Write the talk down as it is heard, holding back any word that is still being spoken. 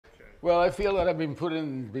Well, I feel that I've been put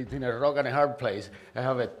in between a rock and a hard place. I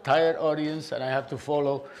have a tired audience, and I have to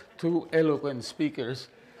follow two eloquent speakers.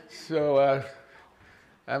 So I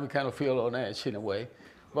kind of feel on edge in a way.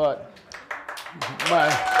 But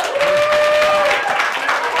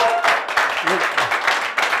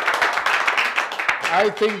I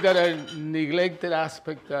think that a neglected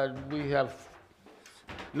aspect that we have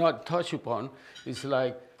not touched upon is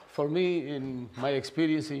like, for me, in my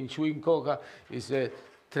experience in chewing coca, is a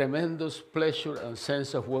tremendous pleasure and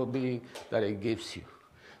sense of well-being that it gives you.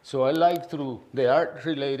 So I like, through the art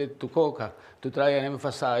related to coca, to try and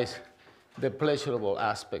emphasize the pleasurable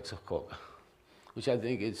aspects of coca, which I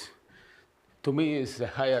think is, to me, is the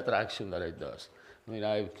high attraction that it does. I mean,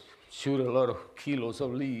 I shoot a lot of kilos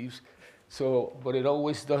of leaves, but it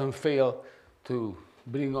always doesn't fail to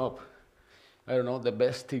bring up, I don't know, the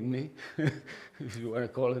best in me, if you want to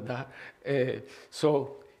call it that.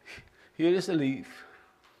 So here is a leaf,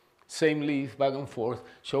 same leaf back and forth,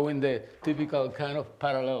 showing the typical kind of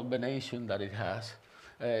parallel venation that it has.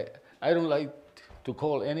 I don't like to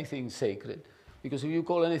call anything sacred, because if you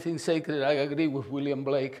call anything sacred, I agree with William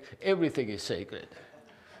Blake, everything is sacred.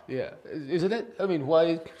 Yeah, isn't it? I mean,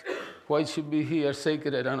 why should be here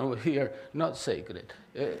sacred and over here not sacred?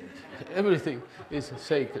 Everything is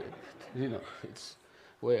sacred. You know, it's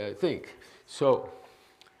the way I think. So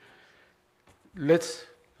let's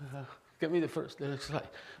get me the next slide.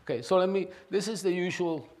 Okay, so this is the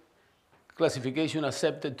usual classification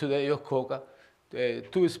accepted today of coca.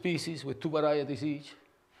 Two species with two varieties each,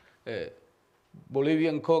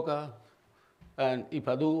 Bolivian coca and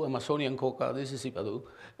Ipadú, Amazonian coca, this is Ipadú,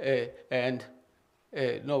 and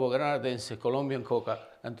Novo-Granadense, Colombian coca,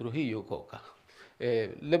 and Trujillo coca.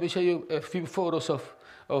 Let me show you a few photos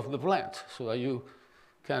of the plant so that you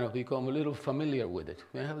kind of become a little familiar with it.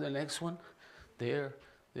 May I have the next one? There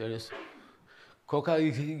is coca.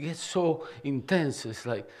 It gets so intense. It's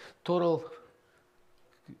like total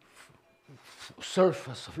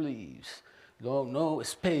surface of leaves. No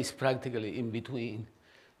space practically in between.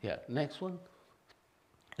 Yeah, next one.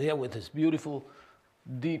 Yeah, with this beautiful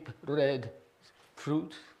deep red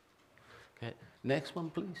fruit. Okay, next one,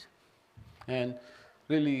 please. And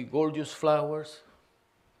really gorgeous flowers.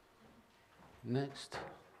 Next,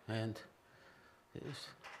 and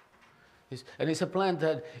it's a plant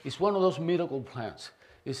that is one of those miracle plants.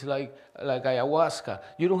 It's like ayahuasca.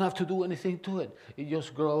 You don't have to do anything to it. It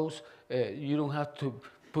just grows. You don't have to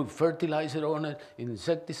put fertilizer on it,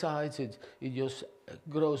 insecticides. It just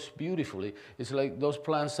grows beautifully. It's like those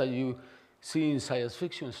plants that you see in science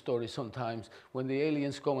fiction stories sometimes, when the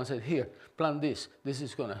aliens come and say, here, plant this. This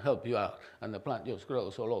is going to help you out. And the plant just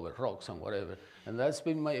grows all over rocks and whatever. And that's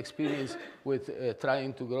been my experience with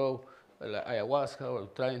trying to grow ayahuasca or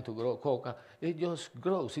trying to grow coca. It just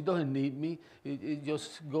grows. It doesn't need me. It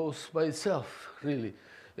just goes by itself, really.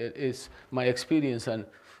 It is my experience, and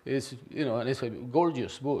it's, and it's a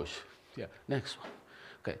gorgeous bush. Yeah, next one.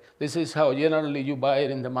 Okay, this is how generally you buy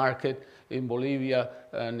it in the market in Bolivia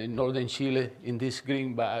and in northern Chile in these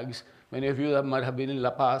green bags. Many of you that might have been in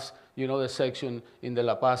La Paz, you know the section in the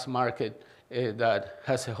La Paz market that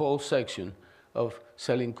has a whole section of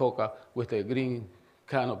selling coca with a green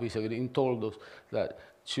canopies, a green toldos that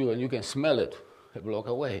chew, and you can smell it a block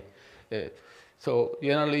away. So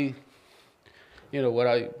generally,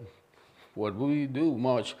 what we do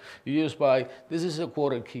much, you just buy, this is a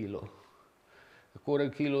quarter kilo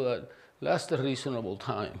that lasts a reasonable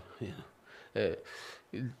time.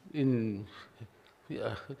 And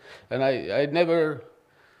I never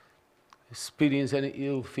experienced any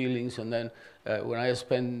ill feelings, and then when I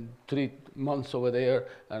spend 3 months over there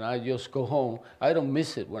and I just go home, I don't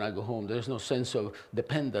miss it when I go home. There's no sense of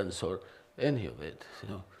dependence or any of it.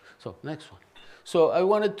 So next one. So I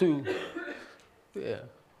wanted to,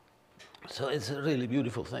 so it's a really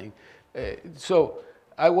beautiful thing. So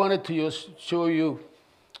I wanted to just show you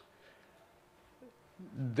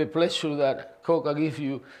the pleasure that coca gives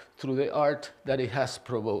you through the art that it has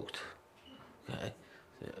provoked. Okay,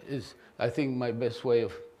 is I think my best way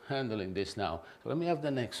of handling this now. So let me have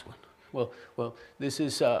the next one. Well, this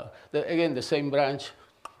is again the same branch,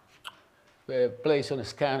 placed on a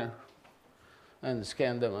scanner, and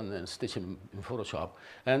scan them and then stitch them in Photoshop.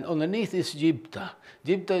 And underneath is gypta.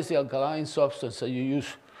 Gypta is the alkaline substance that you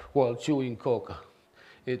use while chewing coca.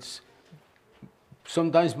 It's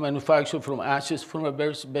sometimes manufactured from ashes from a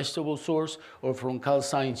vegetable source or from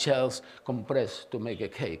calcined shells compressed to make a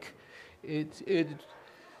cake.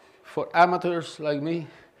 For amateurs like me,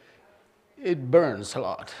 it burns a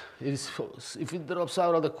lot. If it drops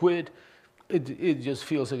out of the quid, it just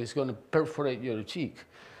feels like it's going to perforate your cheek.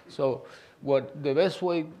 So the best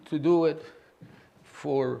way to do it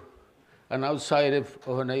for and outside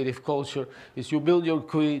of a native culture is you build your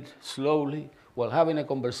quid slowly while having a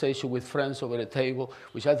conversation with friends over a table,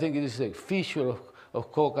 which I think is a feature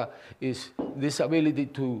of Coca, is this ability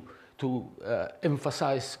to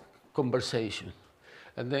emphasize conversation.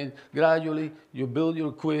 And then gradually you build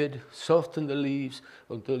your quid, soften the leaves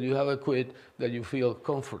until you have a quid that you feel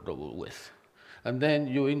comfortable with. And then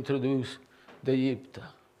you introduce the Yipta.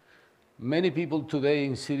 Many people today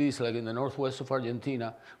in cities like in the northwest of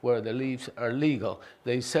Argentina, where the leaves are legal,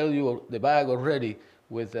 they sell you the bag already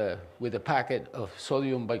with a packet of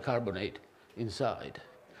sodium bicarbonate inside.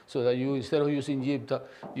 So that you, instead of using Yipta,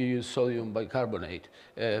 you use sodium bicarbonate.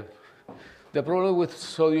 The problem with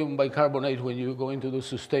sodium bicarbonate when you go into the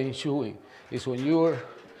sustained chewing is when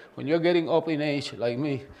you're getting up in age, like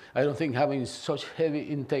me, I don't think having such heavy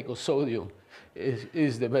intake of sodium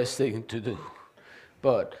is the best thing to do.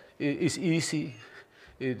 But it's easy.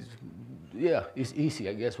 It's easy,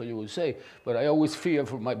 I guess what you would say. But I always fear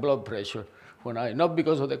for my blood pressure when not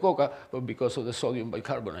because of the Coca, but because of the sodium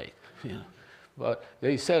bicarbonate. You know. But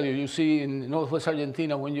they sell you see in northwest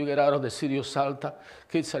Argentina, when you get out of the city of Salta,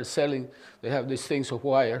 kids are selling, they have these things of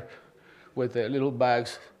wire with the little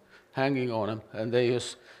bags hanging on them, and they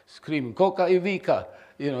just scream, Coca y Vica.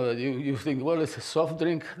 You know, you think, well, it's a soft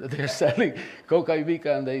drink that they're selling, Coca y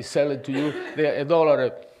Vica, and they sell it to you. They're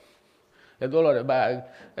 $1 a bag,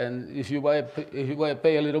 and if you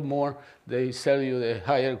pay a little more, they sell you the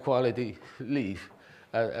higher quality leaf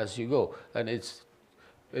as you go. And it's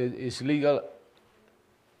legal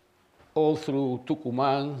all through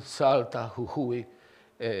Tucumán, Salta, Jujuy,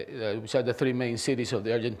 which are the three main cities of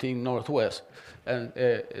the Argentine Northwest. And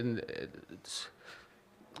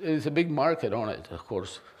it's a big market on it, of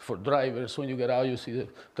course, for drivers. When you get out, you see the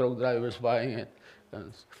truck drivers buying it.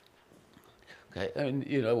 Okay, and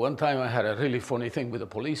you know, one time I had a really funny thing with a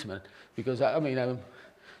policeman, because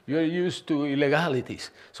you're used to illegalities.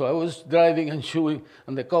 So I was driving and chewing,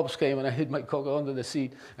 and the cops came, and I hid my Coca under the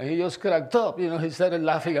seat, and he just cracked up. You know, he started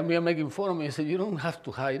laughing at me and making fun of me. He said, "You don't have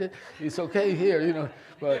to hide it. It's okay here." You know,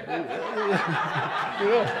 but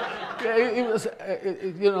it was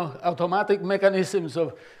automatic mechanisms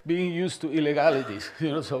of being used to illegalities.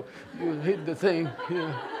 You know, so you hit the thing. You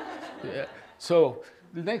know. Yeah. So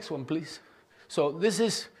the next one, please. So this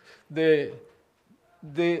is the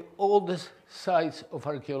oldest sites of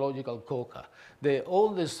archaeological Coca. The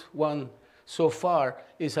oldest one so far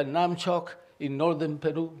is at Namchoq in northern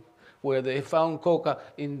Peru, where they found Coca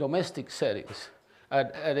in domestic settings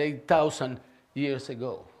at 8,000 years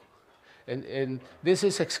ago. And this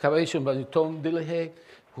is excavation by Tom Dillehay,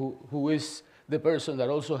 who is the person that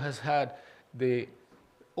also has had the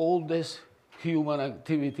oldest human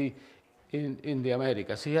activity in the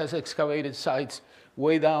Americas. He has excavated sites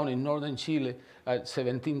way down in northern Chile at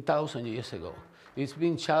 17,000 years ago. It's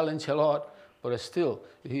been challenged a lot, but still,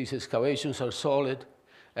 his excavations are solid.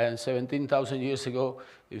 And 17,000 years ago,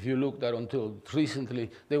 if you looked at until recently,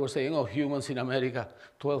 they were saying, oh, humans in America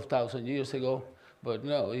 12,000 years ago. But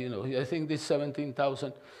no, you know, I think this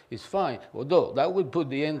 17,000 is fine. Although that would put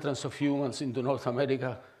the entrance of humans into North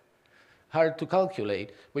America hard to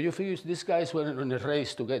calculate. But you figure these guys were in a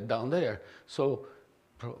race to get down there. So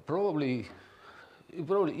probably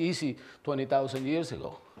easy 20,000 years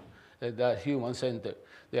ago that humans entered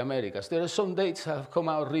the Americas. There are some dates that have come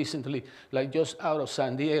out recently, like just out of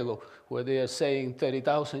San Diego, where they are saying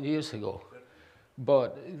 30,000 years ago.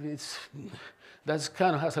 But that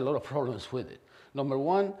kind of has a lot of problems with it. Number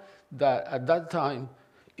one, that at that time,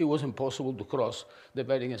 it was impossible to cross the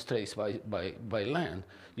Bering Straits by land.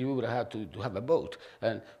 You would have had to have a boat.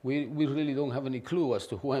 And we really don't have any clue as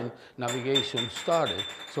to when navigation started.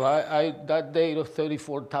 So that date of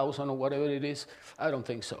 34,000 or whatever it is, I don't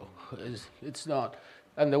think so. It's not.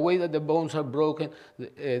 And the way that the bones are broken,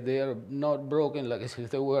 they are not broken like as if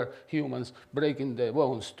they were humans breaking the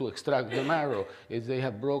bones to extract the marrow. If they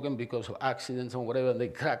have broken because of accidents or whatever, and they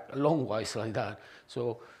crack longwise like that.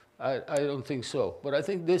 So I don't think so. But I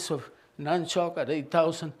think this of Namchoq at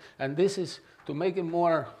 8,000, and this is to make it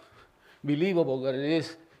more believable that it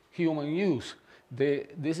is human use.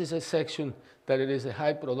 This is a section that it is a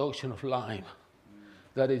high production of lime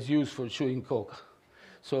that is used for chewing Coca.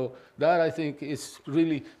 So that, I think, is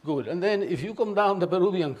really good. And then if you come down the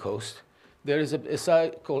Peruvian coast, there is a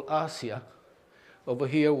site called Asia over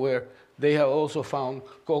here where they have also found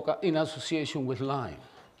Coca in association with lime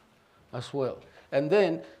as well. And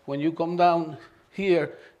then when you come down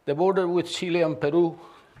here, the border with Chile and Peru,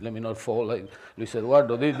 let me not fall like Luis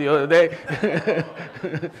Eduardo did the other day.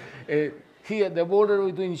 Here, the border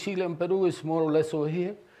between Chile and Peru is more or less over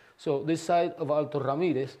here. So this side of Alto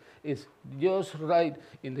Ramirez is just right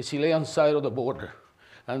in the Chilean side of the border.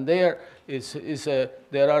 And there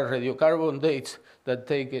there are radiocarbon dates that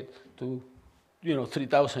take it to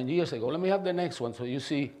 3,000 years ago. Let me have the next one so you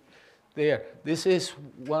see there. This is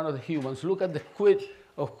one of the humans. Look at the quid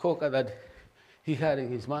of coca that he had in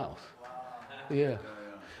his mouth. Wow. Yeah.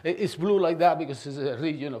 It's blue like that because it's a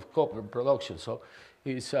region of copper production, so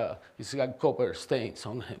he's got copper stains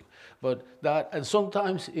on him. But that, and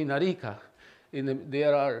sometimes in Arica,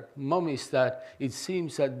 there are mummies that it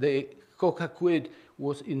seems that the coca quid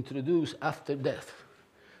was introduced after death.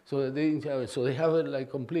 So they have it like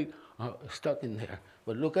complete stuck in there.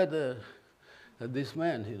 But look at this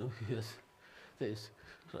man, he has this.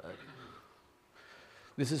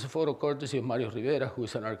 This is a photo courtesy of Mario Rivera, who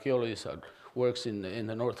is an archaeologist that works in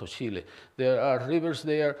the north of Chile. There are rivers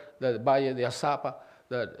there, the Valle de Azapa,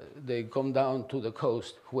 that they come down to the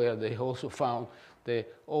coast, where they also found the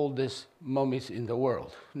oldest mummies in the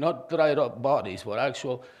world. Not dried up bodies, but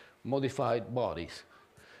actual modified bodies.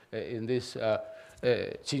 In this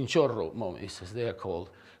chinchorro mummies, as they are called.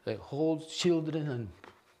 They hold children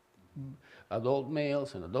and adult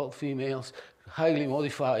males and adult females, highly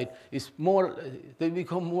modified. They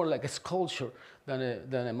become more like a sculpture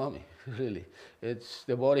than a mummy, really.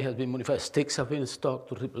 The body has been modified. Sticks have been stuck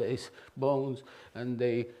to replace bones, and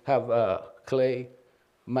they have clay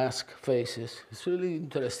mask faces. It's a really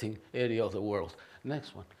interesting area of the world.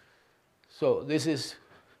 Next one. So this is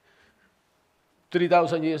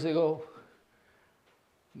 3,000 years ago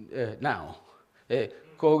now.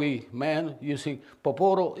 Kogi man using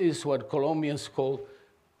Poporo is what Colombians call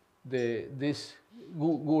these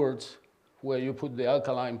gourds where you put the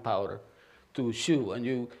alkaline powder to chew, and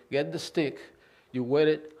you get the stick, you wet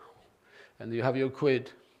it, and you have your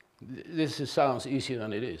quid. This sounds easier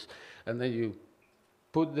than it is. And then you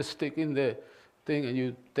put the stick in the thing, and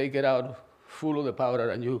you take it out full of the powder,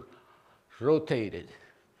 and you rotate it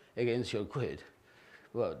against your quid.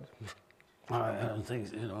 But I don't think,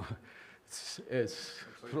 it's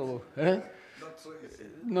probably, Not so easy.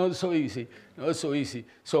 Not so easy, not so easy.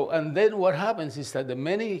 So, and then what happens is that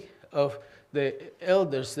many of the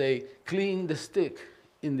elders, they clean the stick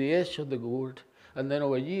in the edge of the gourd, and then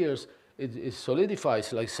over years, it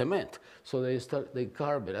solidifies like cement. So they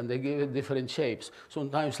carve it, and they give it different shapes.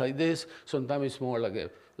 Sometimes like this, sometimes it's more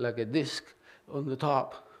like a disc on the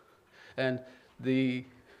top. And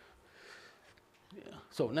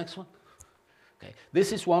so next one. Okay.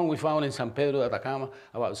 This is one we found in San Pedro de Atacama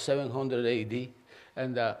about 700 AD.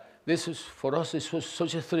 And this is, for us, this was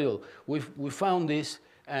such a thrill. We found this,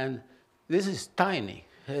 and this is tiny.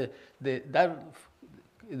 The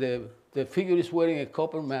figure is wearing a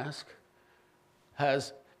copper mask,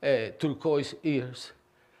 has turquoise ears,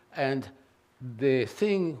 and the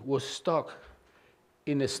thing was stuck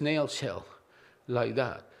in a snail shell, like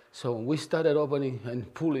that. So we started opening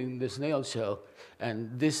and pulling the snail shell,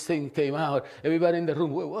 and this thing came out. Everybody in the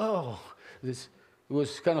room, whoa! It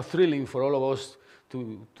was kind of thrilling for all of us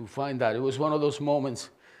to find that. It was one of those moments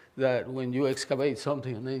that when you excavate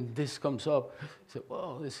something and then this comes up, you say,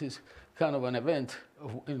 whoa, this is kind of an event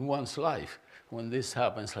in one's life when this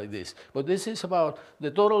happens like this. But this is about,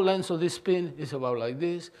 the total length of this pin is about like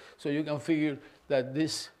this, so you can figure that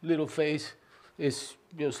this little face is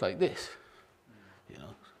just like this.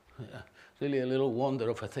 Yeah, really a little wonder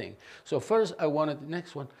of a thing. So first I wanted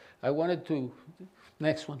to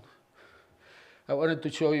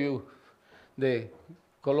show you the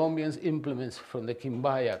Colombian implements from the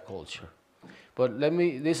Quimbaya culture. But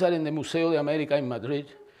these are in the Museo de América in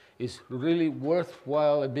Madrid. It's really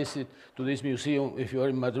worthwhile a visit to this museum if you are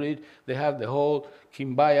in Madrid. They have the whole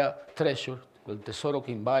Quimbaya treasure, the Tesoro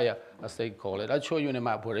Quimbaya, as they call it. I'll show you in a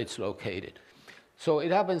map where it's located. So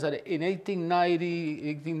it happens that in 1890,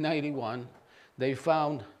 1891, they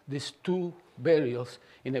found these two burials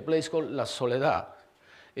in a place called La Soledad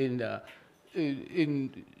in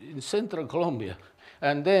central Colombia.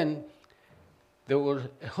 And then there were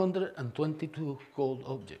 122 gold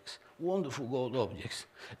objects, wonderful gold objects.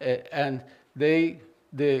 And the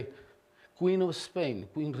Queen of Spain,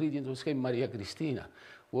 Queen Regent of Spain, Maria Cristina,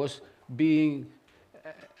 was being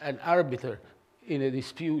an arbiter in a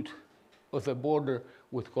dispute of the border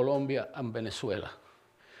with Colombia and Venezuela.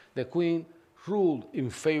 The Queen ruled in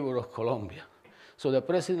favor of Colombia. So the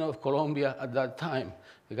president of Colombia at that time,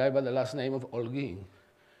 the guy by the last name of Holguín,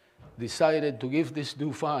 decided to give this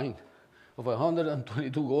due fine of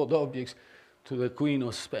 122 gold objects to the Queen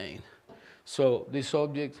of Spain. So this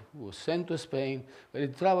object was sent to Spain, but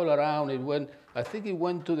it traveled around. I think it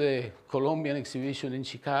went to the Colombian exhibition in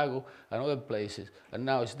Chicago and other places, and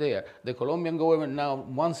now it's there. The Colombian government now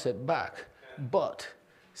wants it back, but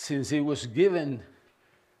since it was given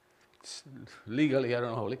legally, I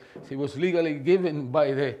don't know, it was legally given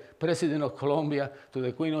by the president of Colombia to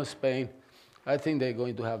the Queen of Spain. I think they're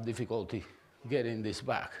going to have difficulty getting this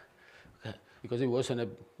back, okay? Because it wasn't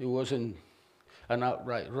an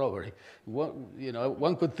outright robbery.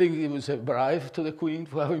 One could think it was a bribe to the Queen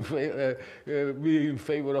for having being in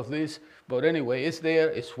favor of this. But anyway, it's there.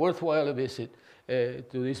 It's worthwhile a visit to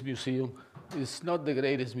this museum. It's not the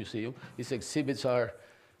greatest museum. Its exhibits are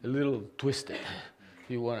a little twisted, if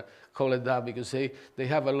you want to call it that, because they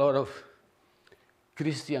have a lot of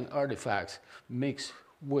Christian artifacts mixed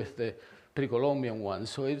with the pre-Colombian ones.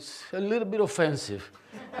 So it's a little bit offensive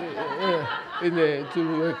in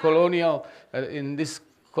this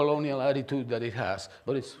colonial attitude that it has.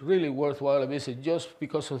 But it's really worthwhile a visit just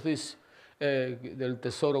because of this, the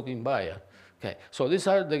Tesoro Quimbaya. Okay, so these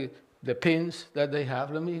are the pins that they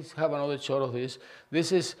have. Let me have another shot of this.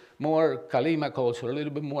 This is more Calima culture, a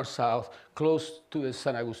little bit more south, close to the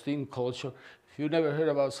San Agustin culture. If you've never heard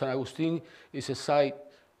about San Agustin, it's a site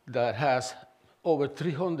that has over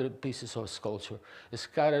 300 pieces of sculpture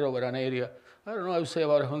scattered over an area, I don't know, I would say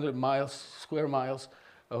about 100 square miles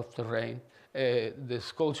of terrain. The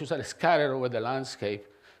sculptures are scattered over the landscape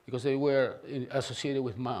because they were associated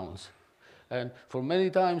with mounds. And for many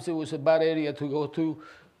times it was a bad area to go to,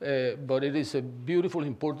 but it is a beautiful,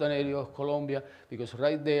 important area of Colombia because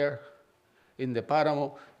right there in the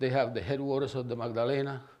Páramo, they have the headwaters of the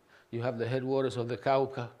Magdalena, you have the headwaters of the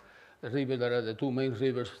Cauca, the river that are the two main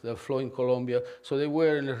rivers that flow in Colombia. So they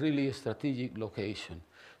were in a really strategic location.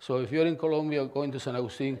 So if you're in Colombia, going to San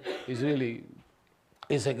Agustin is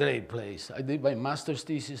a great place. I did my master's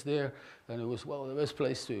thesis there, and it was, well, the best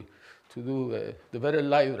place to do the better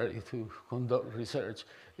library to conduct research.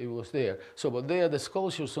 It was there. So, but there, the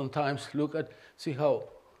sculptures sometimes see how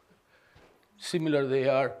similar they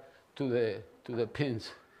are to the pins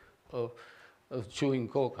of chewing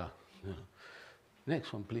coca. You know.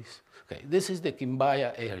 Next one, please. Okay, this is the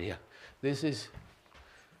Quimbaya area. This is,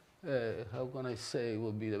 how can I say,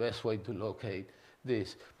 would be the best way to locate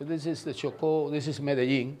this. But this is the Chocó, this is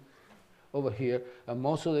Medellin over here, and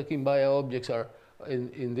most of the Quimbaya objects are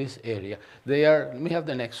in this area. They are, let me have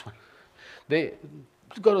the next one.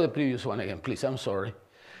 Go to the previous one again, please, I'm sorry.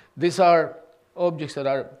 These are objects that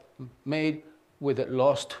are made with a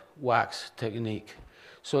lost wax technique.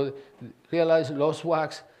 So realize lost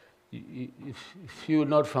wax, if you're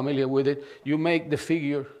not familiar with it, you make the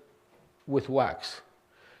figure with wax.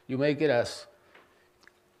 You make it as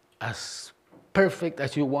perfect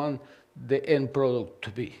as you want the end product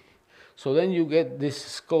to be. So then you get this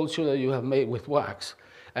sculpture that you have made with wax,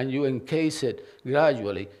 and you encase it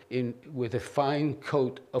gradually with a fine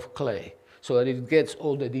coat of clay so that it gets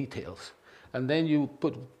all the details. And then you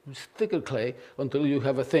put thicker clay until you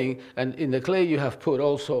have a thing, and in the clay you have put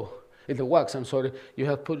also, in the wax, I'm sorry, you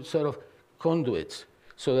have put sort of conduits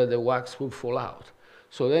so that the wax will fall out.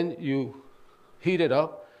 So then you heat it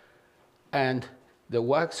up, and the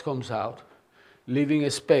wax comes out, leaving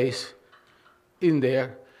a space in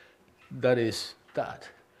there that is that.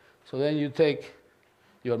 So then you take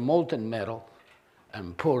your molten metal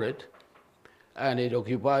and pour it, and it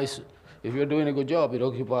occupies, if you're doing a good job, it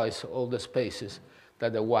occupies all the spaces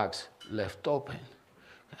that the wax left open.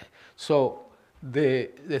 Okay. So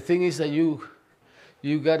the thing is that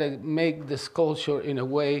you gotta make the sculpture in a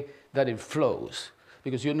way that it flows,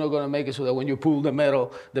 because you're not gonna make it so that when you pull the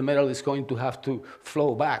metal is going to have to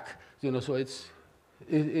flow back. You know, so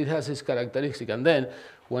it has its characteristic. And then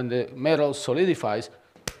when the metal solidifies,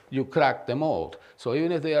 you crack the mold. So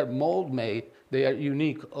even if they are mold made, they are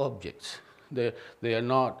unique objects. They are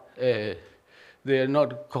not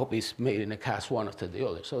copies made in a cast one after the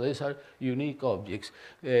other. So these are unique objects.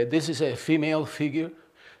 This is a female figure.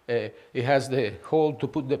 It has the hole to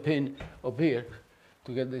put the pin up here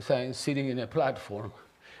to get the sign sitting in a platform.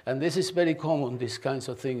 And this is very common, these kinds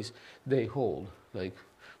of things they hold, like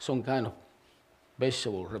some kind of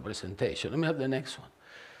vegetable representation. Let me have the next one.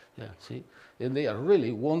 Yeah, see? And they are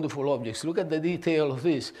really wonderful objects. Look at the detail of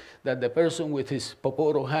this, that the person with his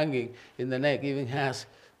poporo hanging in the neck even has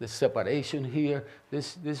the separation here.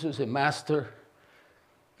 This was a master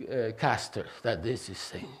caster that this is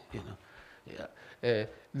saying, you know. Yeah.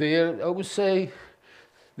 I would say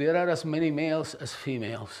there are as many males as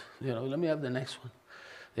females. You know, let me have the next one.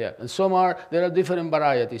 Yeah, and there are different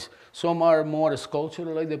varieties. Some are more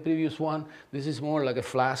sculptural like the previous one. This is more like a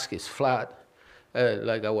flask, it's flat.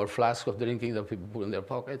 Like our flask of drinking that people put in their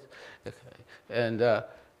pockets. Okay. And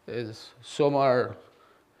some are,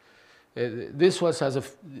 this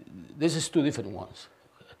is two different ones.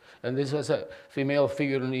 And this has a female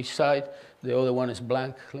figure on each side. The other one is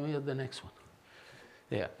blank. Let me have the next one.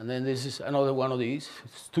 Yeah, and then this is another one of these.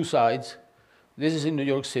 It's two sides. This is in New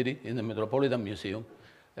York City, in the Metropolitan Museum.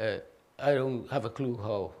 I don't have a clue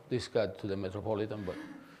how this got to the Metropolitan, but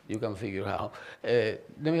you can figure out. Let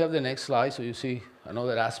me have the next slide so you see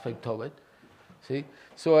another aspect of it. See?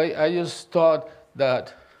 So I just thought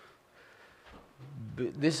that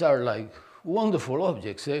these are like wonderful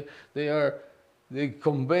objects. They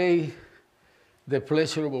convey the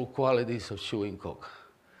pleasurable qualities of chewing coca,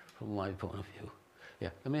 from my point of view. Yeah,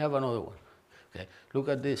 let me have another one. Okay, look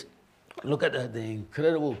at this. Look at the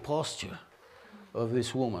incredible posture of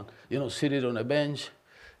this woman. You know, seated on a bench.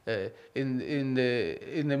 In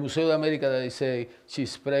the Museo de America, they say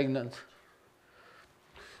she's pregnant.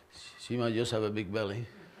 She might just have a big belly.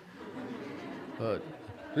 But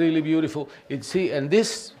really beautiful. And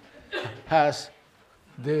this has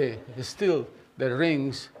still the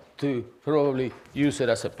rings to probably use it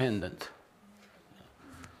as a pendant.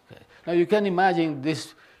 Okay. Now you can imagine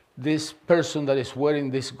this person that is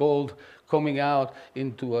wearing this gold coming out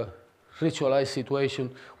into a ritualized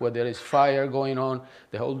situation where there is fire going on.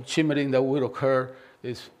 The whole shimmering that would occur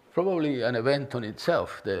is probably an event on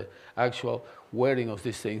itself, the actual wearing of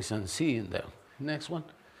these things and seeing them. Next one.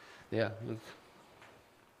 Yeah. Look.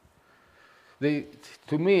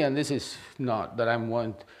 To me, and this is not that I'm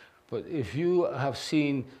one, but if you have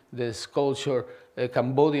seen the sculpture,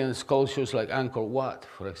 Cambodian sculptures like Angkor Wat,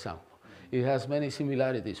 for example, it has many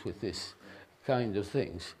similarities with this kind of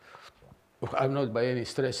things. I'm not by any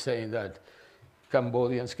stretch saying that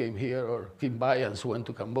Cambodians came here or Quimbayans went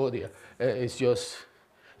to Cambodia. It's just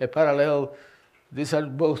a parallel. These are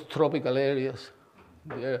both tropical areas.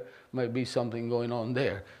 There might be something going on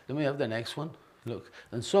there. Let me have the next one. Look,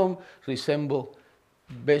 and some resemble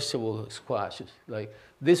vegetable squashes. Like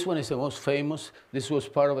this one is the most famous. This was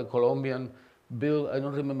part of a Colombian bill. I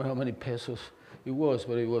don't remember how many pesos it was,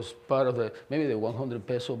 but it was part of maybe the 100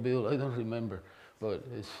 peso bill. I don't remember, but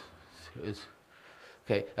it's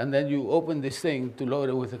okay. And then you open this thing to load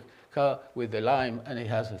it with the lime, and it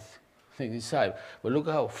has a thing inside. But look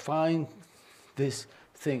how fine this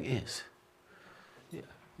thing is. Yeah.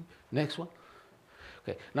 Next one.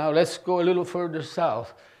 Okay, now let's go a little further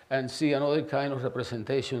south and see another kind of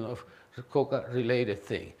representation of coca-related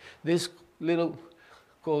thing. This little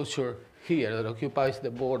culture here that occupies the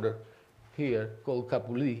border here, called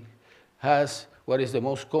Capuli, has what is the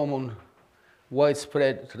most common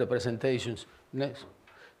widespread representations. Next,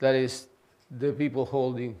 that is the people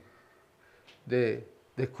holding the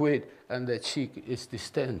quid and the cheek is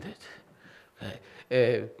distended.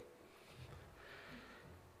 Okay.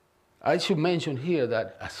 I should mention here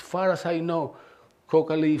that as far as I know,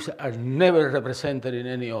 coca leaves are never represented in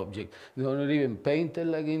any object. They're not even painted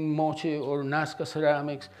like in Moche or Nazca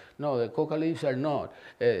ceramics. No, the coca leaves are not.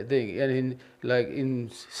 And like in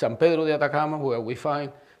San Pedro de Atacama, where we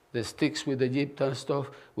find the sticks with the gypta and stuff,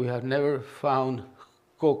 we have never found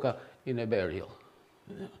coca in a burial.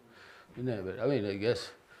 Never. I mean, I guess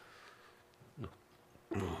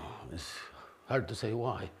it's hard to say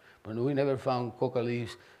why, but we never found coca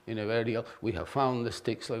leaves in a burial. We have found the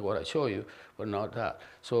sticks like what I show you, but not that.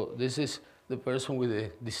 So this is the person with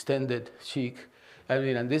the distended cheek. I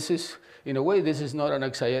mean, and this is, in a way, this is not an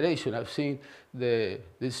exaggeration. I've seen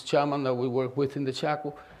this shaman that we work with in the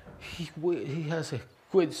Chaco. He has a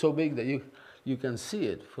quid so big that you can see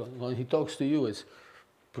it. When he talks to you, it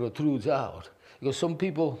protrudes out. Because some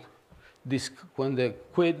people, when the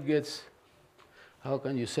quid gets, how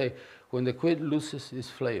can you say, when the quid loses its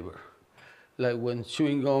flavor, like when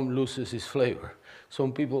chewing gum loses its flavor.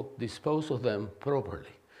 Some people dispose of them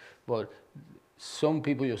properly, but some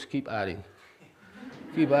people just keep adding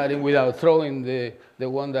without throwing the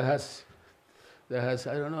one that has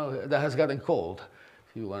I don't know, that has gotten cold,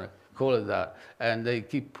 if you want to call it that, and they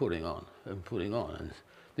keep putting on and putting on. And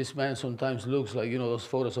this man sometimes looks like, you know, those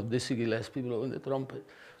photos of Dizzy Gillespie blowing the trumpet,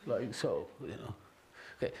 like so, you know.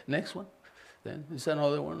 Okay, next one. Then it's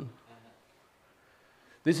another one.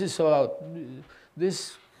 This is about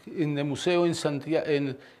this in the Museo in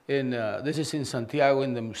Santiago. This is in Santiago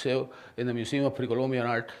in the Museum of Pre-Columbian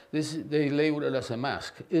Art. They label it as a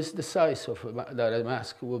mask. It's the size of that a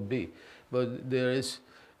mask would be, but there is,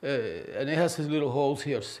 and it has these little holes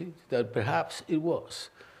here. See that perhaps it was.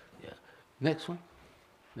 Yeah. Next one.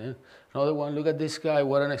 Then another one. Look at this guy.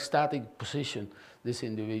 What an ecstatic position this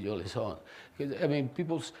individual is on. I mean,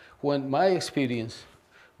 my experience,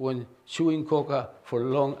 when chewing coca for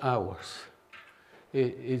long hours,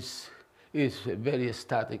 it's a very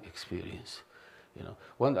ecstatic experience. You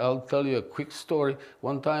know, I'll tell you a quick story.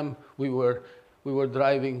 One time we were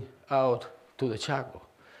driving out to the Chaco,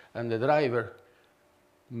 and the driver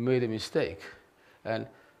made a mistake. And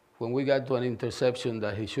when we got to an interception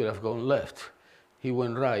that he should have gone left, he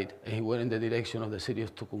went right, and he went in the direction of the city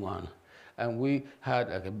of Tucumán. And we had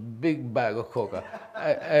like a big bag of coca,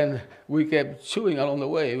 and we kept chewing along the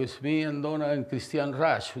way. It was me and Donna and Christian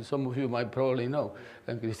Rash, who some of you might probably know.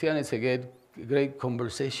 And Christian is a great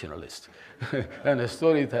conversationalist and a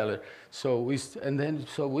storyteller. So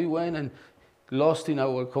we went and lost in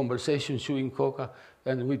our conversation chewing coca,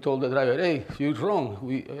 and we told the driver, hey, you're wrong.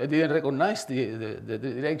 I didn't recognize the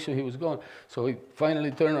direction he was going. So we finally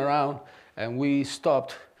turned around, and we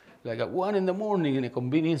stopped like at 1 in the morning in a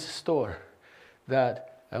convenience store.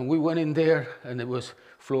 And we went in there, and it was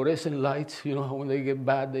fluorescent lights. You know, when they get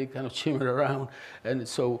bad, they kind of shimmer around. And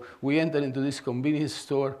so we entered into this convenience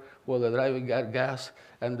store while the driver got gas,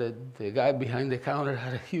 and the guy behind the counter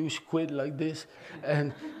had a huge quid like this.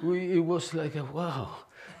 And it was like, wow.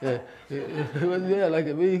 It was like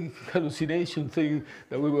a big hallucination thing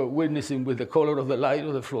that we were witnessing with the color of the light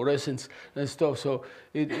or the fluorescence and stuff. So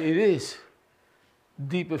it is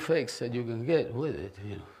deep effects that you can get with it,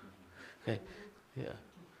 you know. Okay, yeah.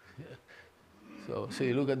 So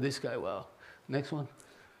see, look at this guy. Wow. Next one.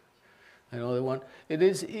 Another one. It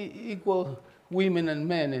is equal women and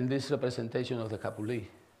men in this representation of the Capuli.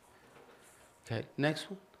 Okay, next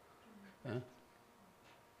one.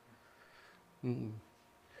 Yeah.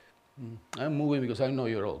 I'm moving because I know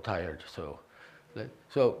you're all tired. So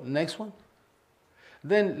next one.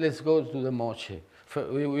 Then let's go to the moche.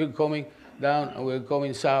 We're coming down and we're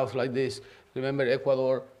coming south like this. Remember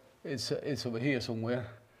Ecuador, it's over here somewhere,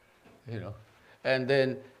 you know. And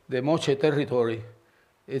then the moche territory,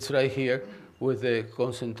 it's right here with the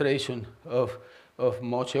concentration of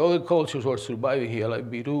moche. Other cultures were surviving here, like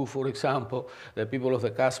Biru, for example, the people of the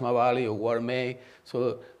Casma Valley or Guarmey.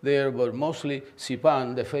 So there, but mostly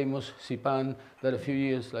Sipan, the famous Sipan that a few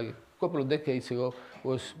years, like a couple of decades ago,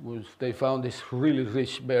 they found these really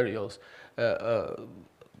rich burials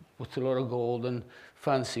with a lot of gold and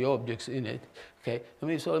fancy objects in it. Okay,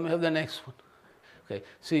 so let me have the next one. Okay,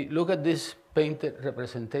 see, look at this painted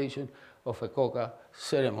representation of a coca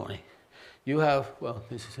ceremony. You have, well,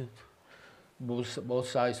 this is it, both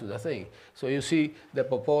sides of the thing. So you see the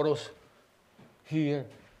poporos here,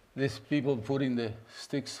 these people putting the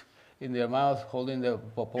sticks in their mouth, holding the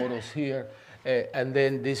poporos here, and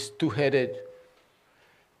then this two-headed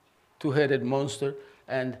monster,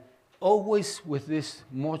 and always with this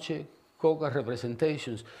moche coca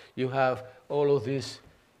representations, you have all of these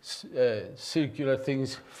circular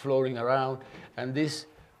things floating around, and this,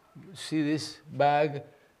 see this bag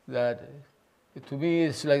that to me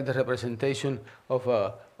is like the representation of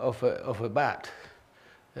a bat,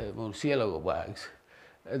 murciélago bags,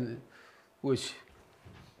 and which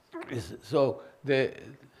is so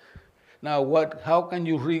now how can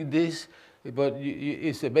you read this? But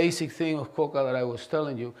it's the basic thing of coca that I was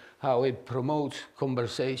telling you, how it promotes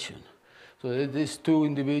conversation. So these two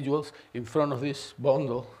individuals in front of this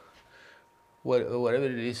bundle, whatever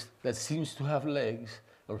it is, that seems to have legs,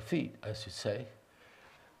 or feet, I should say.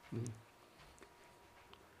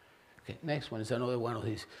 Okay, next one is another one of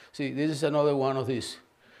these. See, this is another one of these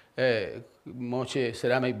moche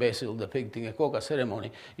ceramic vessel depicting a coca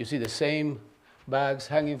ceremony. You see the same bags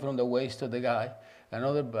hanging from the waist of the guy,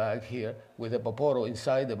 another bag here with a poporo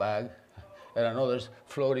inside the bag, and another's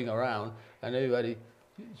floating around, and everybody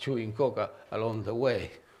chewing coca along the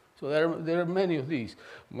way. So there are many of these.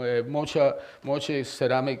 Moche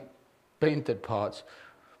ceramic painted pots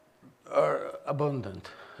are abundant,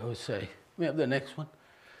 I would say. We have the next one.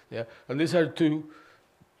 Yeah, and these are two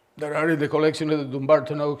that are in the collection of the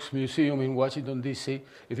Dumbarton Oaks Museum in Washington, D.C.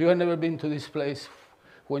 If you have never been to this place,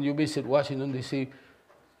 when you visit Washington, D.C.,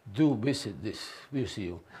 do visit this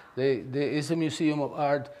museum. There is a museum of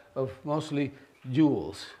art of mostly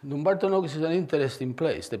jewels. Dumbarton Oaks is an interesting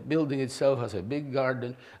place. The building itself has a big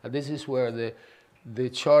garden, and this is where the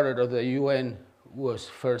charter of the UN was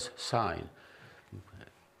first signed.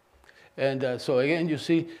 And so again, you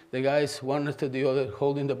see the guys one after the other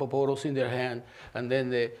holding the poporos in their hand, and then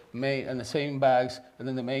the same bags, and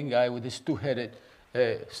then the main guy with this two-headed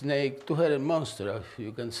snake, two-headed monster,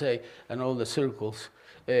 you can say, and all the circles.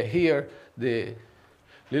 Here, the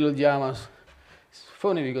little llamas. It's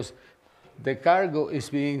funny because the cargo is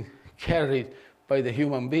being carried by the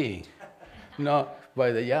human being, not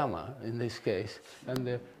by the llama in this case. And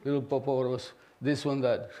the little poporos, this one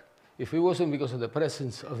that, if it wasn't because of the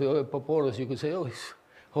presence of the other poporos, you could say, oh, he's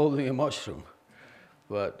holding a mushroom.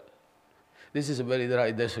 But this is a very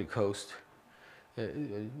dry desert coast.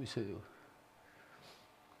 Okay,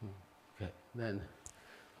 then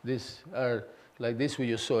these are like this we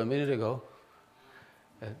just saw a minute ago.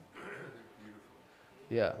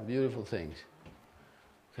 Yeah, beautiful things.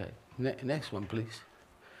 Okay, next one, please.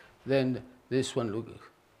 Then this one, look,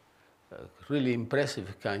 really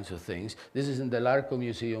impressive kinds of things. This is in the Arco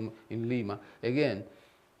Museum in Lima. Again,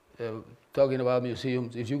 talking about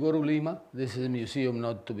museums, if you go to Lima, this is a museum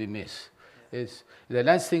not to be missed. It's, the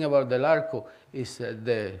nice thing about the Arco is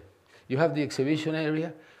that you have the exhibition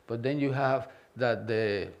area, but then you have that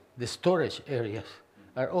the storage areas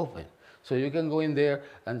are open. So you can go in there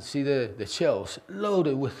and see the shelves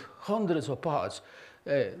loaded with hundreds of parts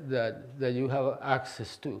that you have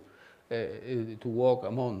access to walk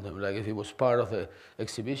among them, like if it was part of the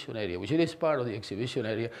exhibition area, which it is part of the exhibition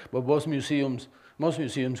area, but most museums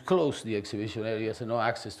close the exhibition areas and no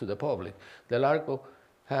access to the public. The Arco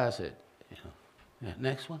has it. You know. Yeah,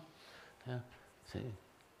 next one. Yeah. See.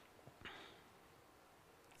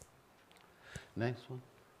 Next one.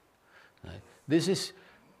 Right. This is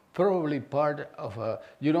probably part of a,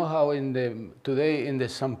 you know how today in the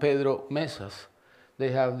San Pedro mesas,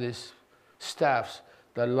 they have these staffs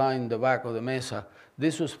that line the back of the mesa.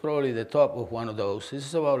 This was probably the top of one of those. This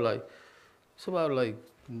is about like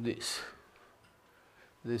this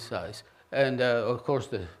size. And of course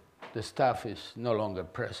the staff is no longer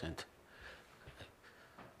present.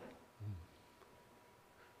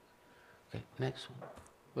 Okay, next one.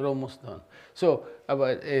 We're almost done. So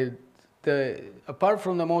apart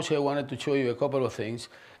from the mochi, I wanted to show you a couple of things.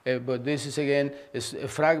 But this is again is a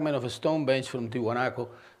fragment of a stone bench from Tiwanaku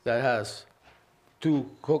that has 2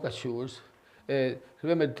 coca shores.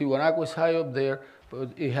 Remember, Tiwanaku is high up there, but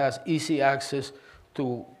it has easy access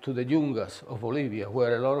to the yungas of Bolivia,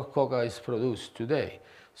 where a lot of coca is produced today.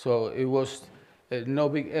 So it was no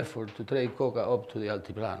big effort to trade coca up to the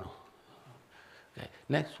Altiplano. Okay,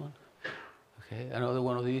 next one. Okay, another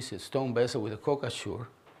one of these is stone vessel with a coca shore.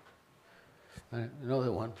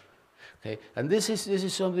 Another one. Okay, and this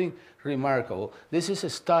is something remarkable. This is a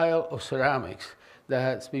style of ceramics that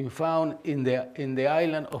has been found in the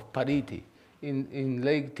island of Pariti, in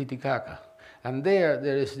Lake Titicaca. And there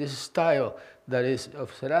is this style that is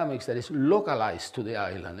of ceramics that is localized to the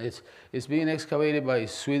island. It's being excavated by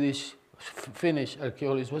Finnish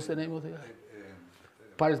archaeologists. What's the name of the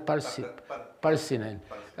Parsinen.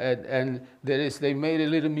 And they made a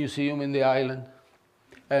little museum in the island,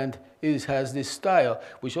 and it has this style,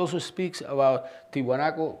 which also speaks about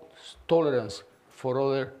Tiwanaku's tolerance for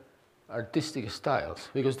other artistic styles.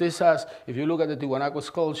 Because this has, if you look at the Tiwanaku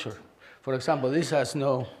sculpture, for example, this has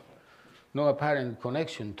no apparent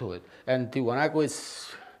connection to it. And Tiwanaku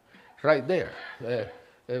is right there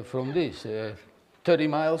from this, 30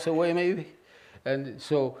 miles away maybe. And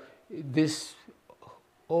so this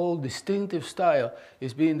old distinctive style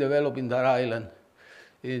is being developed in that island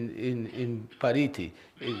in Pariti.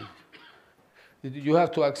 You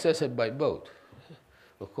have to access it by boat.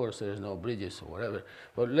 Of course, there's no bridges or whatever.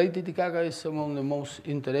 But Lake Titicaca is among the most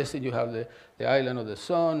interesting. You have the island of the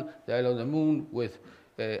sun, the island of the moon, with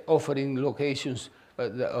offering locations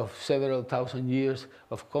of several thousand years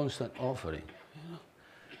of constant offering.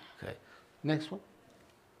 Okay, next one.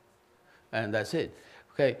 And that's it.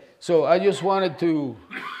 Okay, so I just wanted to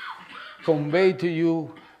convey to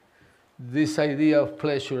you this idea of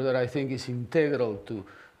pleasure that I think is integral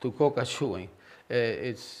to coca chewing.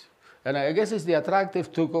 And I guess it's the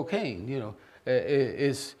attractive to cocaine, you know,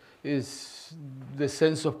 is the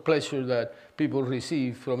sense of pleasure that people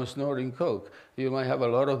receive from snorting coke. You might have a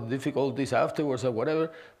lot of difficulties afterwards or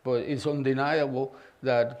whatever, but it's undeniable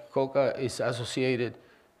that coca is associated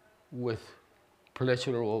with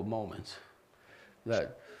pleasurable moments.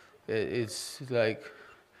 That it's like,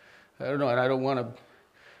 I don't know, and I don't want to,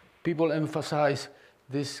 people emphasize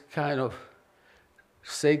this kind of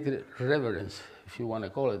sacred reverence, if you want to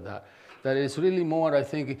call it that. That is really more, I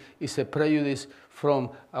think, is a prejudice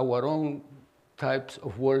from our own types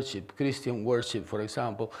of worship, Christian worship, for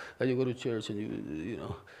example, that you go to church and you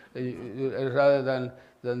know, rather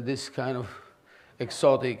than this kind of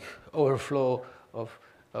exotic overflow of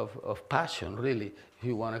passion, really, if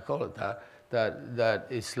you want to call it that, that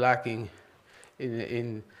is lacking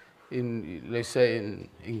in let's say,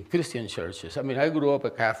 in Christian churches. I mean, I grew up a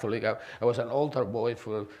Catholic. I was an altar boy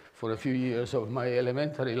for a few years of my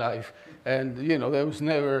elementary life. And, you know, there was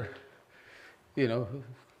never, you know,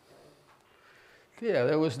 yeah,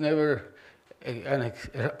 there was never a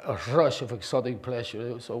rush of exotic pleasure.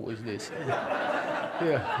 There was always this.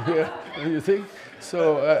 yeah, you think?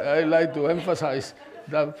 So I like to emphasize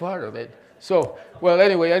that part of it. So, well,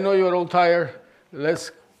 anyway, I know you're all tired.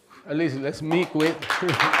 Let's meet with.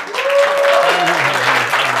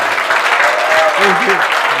 Thank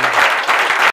you.